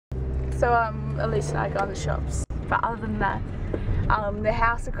So Elise and I go on the shops. But other than that, the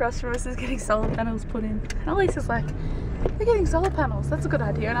house across from us is getting solar panels put in. And Elise is like, "They're getting solar panels. That's a good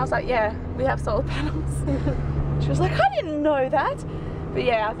idea." And I was like, "Yeah, we have solar panels." She was like, "I didn't know that." But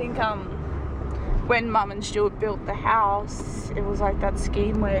yeah, I think when Mum and Stuart built the house, it was like that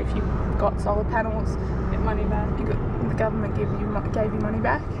scheme where if you got solar panels, get money back. The government gave you money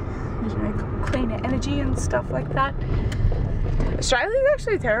back. You know, cleaner energy and stuff like that. Australia's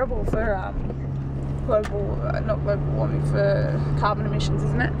actually terrible for not global warming, for carbon emissions,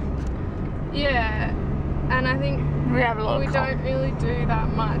 isn't it? Yeah, and I think we have a lot. We don't really do that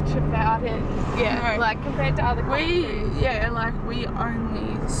much about it. Yeah, no. Like compared to other countries. We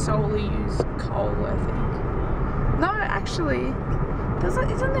only solely use coal, I think. No, actually,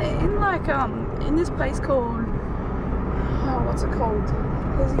 isn't it in like in this place called, oh, what's it called?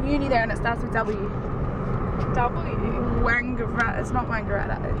 There's a uni there and it starts with W. Wangaratta. It's not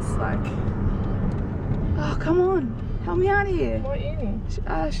Wangaratta. It's like, oh, come on, help me out here. What uni?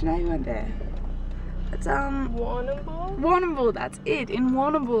 Sinead went there. It's Warrnambool? Warrnambool, that's it. In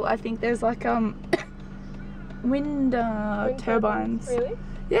Warrnambool, I think there's like wind turbines. Really?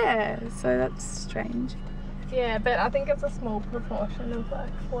 Yeah, so that's strange. Yeah, but I think it's a small proportion of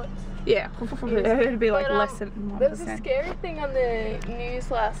like what. Yeah, it'd be like less than 1%. There was a scary thing on the news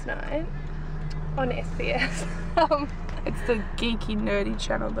last night on SBS. It's the geeky, nerdy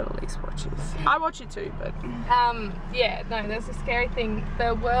channel that Elise watches. I watch it too, but yeah, no, there's a scary thing.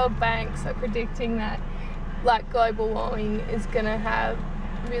 The World Banks are predicting that like global warming is gonna have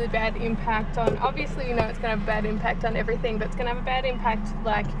really bad impact on, obviously, you know, it's gonna have a bad impact on everything, but it's gonna have a bad impact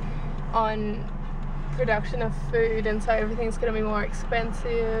like on production of food, and so everything's gonna be more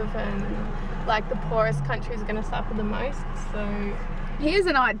expensive, and like the poorest countries are gonna suffer the most. So here's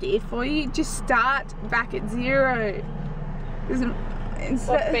an idea for you: just start back at zero.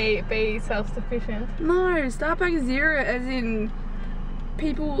 Be self-sufficient. No, start back at zero, as in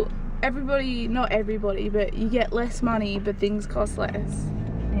everybody, not everybody, but you get less money, but things cost less.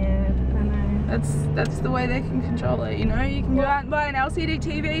 Yeah, I know. That's the way they can control it. You know, you can go out and buy an LCD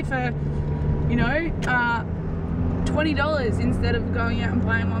TV for, you know, $20 instead of going out and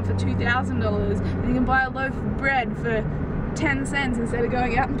buying one for $2,000, and you can buy a loaf of bread for 10 cents instead of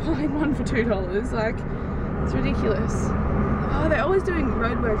going out and buying one for $2. Like, it's ridiculous. Oh, they're always doing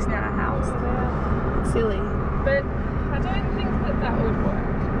roadworks near our house. Yeah. It's silly. But I don't think that would work.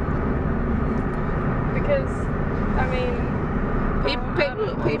 Because, I mean,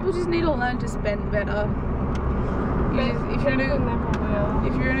 people just need to learn to spend better. If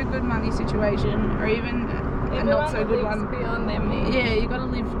you're in a good money situation, or even a not so good one, beyond their means. Yeah, you got to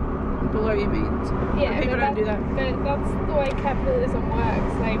live below your means. Yeah, but people don't do that. But that's the way capitalism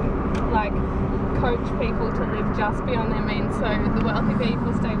works. They like coach people to live just beyond their means, so the wealthy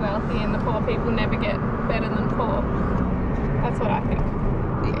people stay wealthy and the poor people never get better than poor. That's what I think.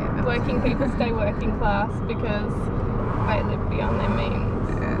 Yeah. Working people stay working class because they live beyond their means.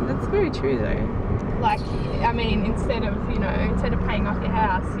 Yeah, that's very true though. Like, I mean, instead of paying off your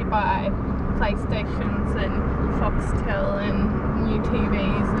house, you buy PlayStations and Foxtel and new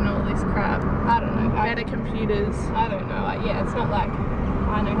TVs and all this crap. I don't know. Better computers. I don't know. Yeah, it's not like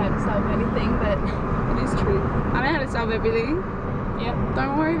I know how to solve anything, but it is true. I know how to solve everything. Yep.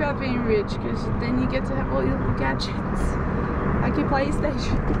 Don't worry about being rich, because then you get to have all your little gadgets, like your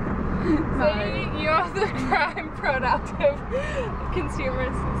PlayStation. See, you're the crime product of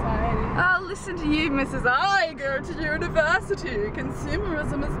consumerist society. Oh, listen to you, Mrs. I go to university.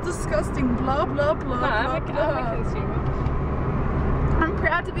 Consumerism is disgusting. Blah blah blah. No, I'm a consumer. I'm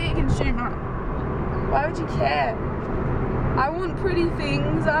proud to be a consumer. Why would you care? I want pretty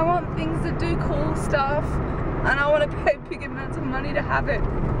things. I want things that do cool stuff, and I want to pay big amounts of money to have it.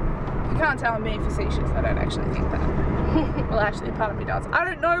 You can't tell I'm being facetious. I don't actually think that. Well, actually, part of me does. I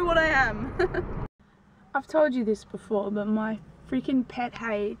don't know what I am. I've told you this before, but my freaking pet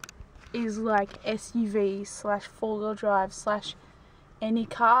hate is like SUV slash four-wheel drive slash any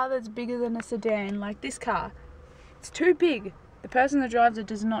car that's bigger than a sedan. Like this car, it's too big. The person that drives it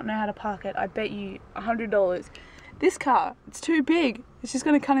does not know how to park it. I bet you $100. This car, it's too big. It's just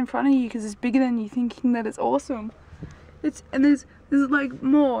gonna cut in front of you because it's bigger than you, thinking that it's awesome. And there's like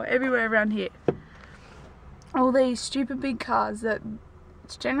more everywhere around here. All these stupid big cars that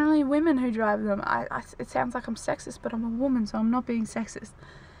it's generally women who drive them. It sounds like I'm sexist, but I'm a woman, so I'm not being sexist.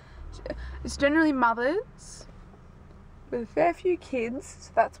 It's generally mothers with a fair few kids,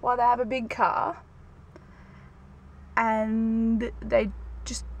 so that's why they have a big car. And they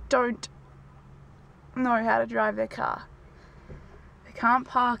just don't know how to drive their car. They can't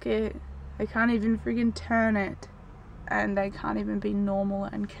park it. They can't even friggin' turn it. and they can't even be normal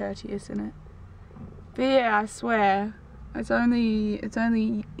and courteous in it. But yeah, I swear, it's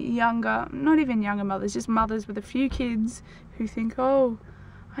only younger, not even younger mothers, just mothers with a few kids who think, oh,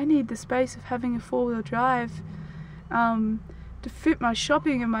 I need the space of having a 4-wheel drive to fit my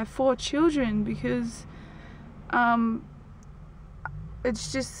shopping and my 4 children, because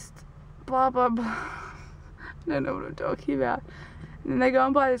it's just blah blah blah. I don't know what I'm talking about. And then they go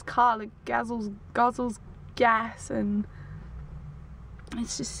and buy this car that guzzles gas, and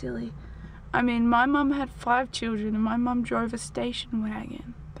it's just silly. I mean, my mum had 5 children and my mum drove a station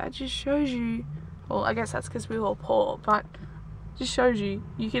wagon. That just shows you, well, I guess that's because we were all poor, but just shows you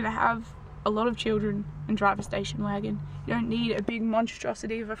can have a lot of children and drive a station wagon. You don't need a big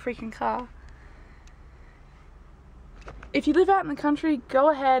monstrosity of a freaking car. If you live out in the country, go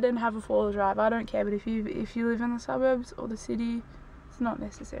ahead and have a 4-wheel drive. I don't care, but if you live in the suburbs or the city, it's not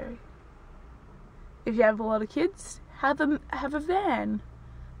necessary. If you have a lot of kids, have a van.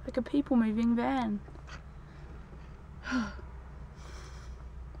 Like a people moving van.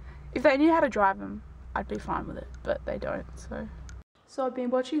 If they knew how to drive them, I'd be fine with it, but they don't, so. So I've been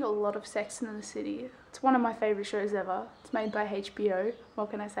watching a lot of Sex and the City. It's one of my favourite shows ever. It's made by HBO,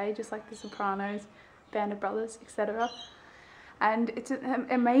 what can I say, just like The Sopranos, Band of Brothers, etc. And it's an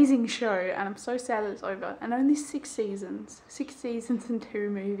amazing show, and I'm so sad that it's over. And only 6 seasons. 6 seasons and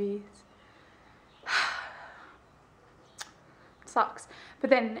 2 movies. Sucks. But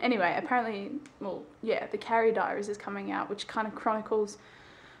then, anyway, apparently, well, yeah, the Carrie Diaries is coming out, which kind of chronicles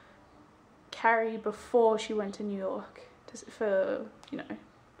Carrie before she went to New York for, you know,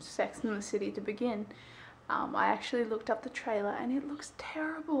 Sex and the City to begin. I actually looked up the trailer and it looks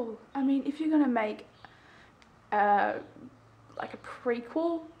terrible. I mean, if you're going to make like a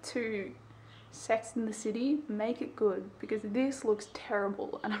prequel to Sex and the City, make it good, because this looks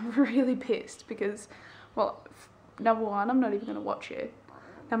terrible and I'm really pissed because, well, number one, I'm not even going to watch it.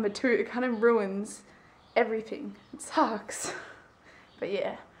 Number 2, it kind of ruins everything. It sucks. But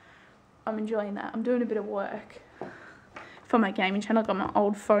yeah, I'm enjoying that. I'm doing a bit of work for my gaming channel. I got my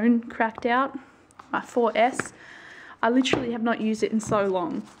old phone cracked out, my 4S. I literally have not used it in so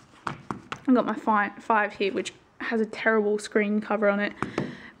long. I've got my 5 here, which has a terrible screen cover on it.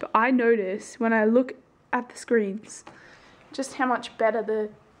 But I notice when I look at the screens just how much better the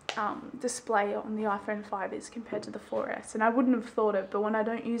display on the iPhone 5 is compared to the 4S, and I wouldn't have thought it, but when I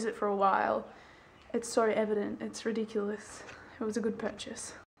don't use it for a while, it's so evident. It's ridiculous. It was a good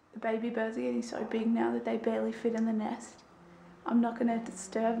purchase. The baby birds are getting so big now that they barely fit in the nest. I'm not going to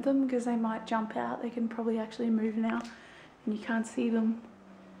disturb them because they might jump out. They can probably actually move now and you can't see them.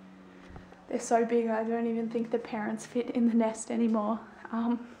 They're so big I don't even think the parents fit in the nest anymore.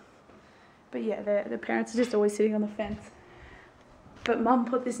 But yeah, the parents are just always sitting on the fence. But Mum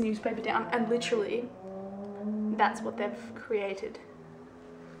put this newspaper down and literally that's what they've created.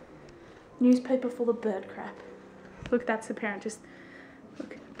 Newspaper full of bird crap. Look, that's the parent, just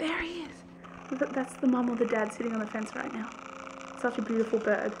look, there he is. Look, that's the mum or the dad sitting on the fence right now. Such a beautiful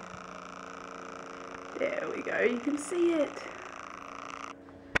bird. There we go, you can see it.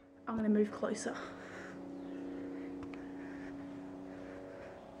 I'm gonna move closer.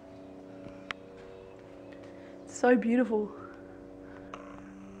 It's so beautiful.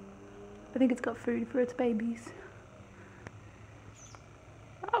 I think it's got food for its babies.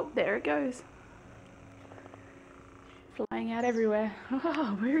 Oh, there it goes. Flying out everywhere.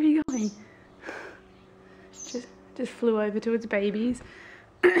 Oh, where are you going? Just flew over to its babies.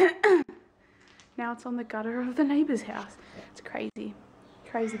 Now it's on the gutter of the neighbour's house. It's crazy.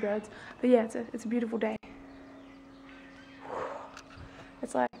 Crazy birds. But yeah, it's a beautiful day.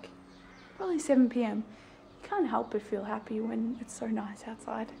 It's like probably 7 p.m. You can't help but feel happy when it's so nice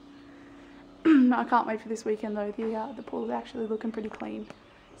outside. I can't wait for this weekend though. The pool is actually looking pretty clean.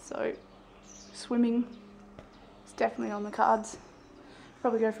 So swimming is definitely on the cards.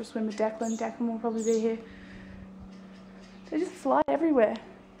 Probably go for a swim with Declan. Declan will probably be here. They just fly everywhere.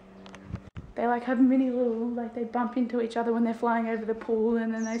 They like have mini little, like they bump into each other when they're flying over the pool,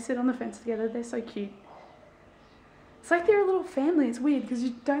 and then they sit on the fence together. They're so cute. It's like they're a little family. It's weird because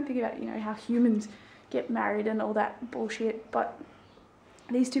you don't think about, you know, how humans get married and all that bullshit, but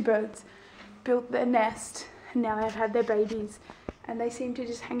these 2 birds built their nest and now they've had their babies and they seem to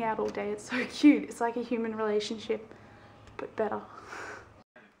just hang out all day. It's so cute. It's like a human relationship, but better.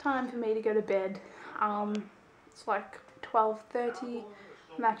 Time for me to go to bed. It's like 12:30.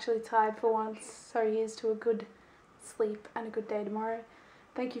 I'm actually tired for once, so here's to a good sleep and a good day tomorrow.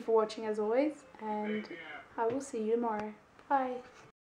 Thank you for watching as always, and I will see you tomorrow. Bye.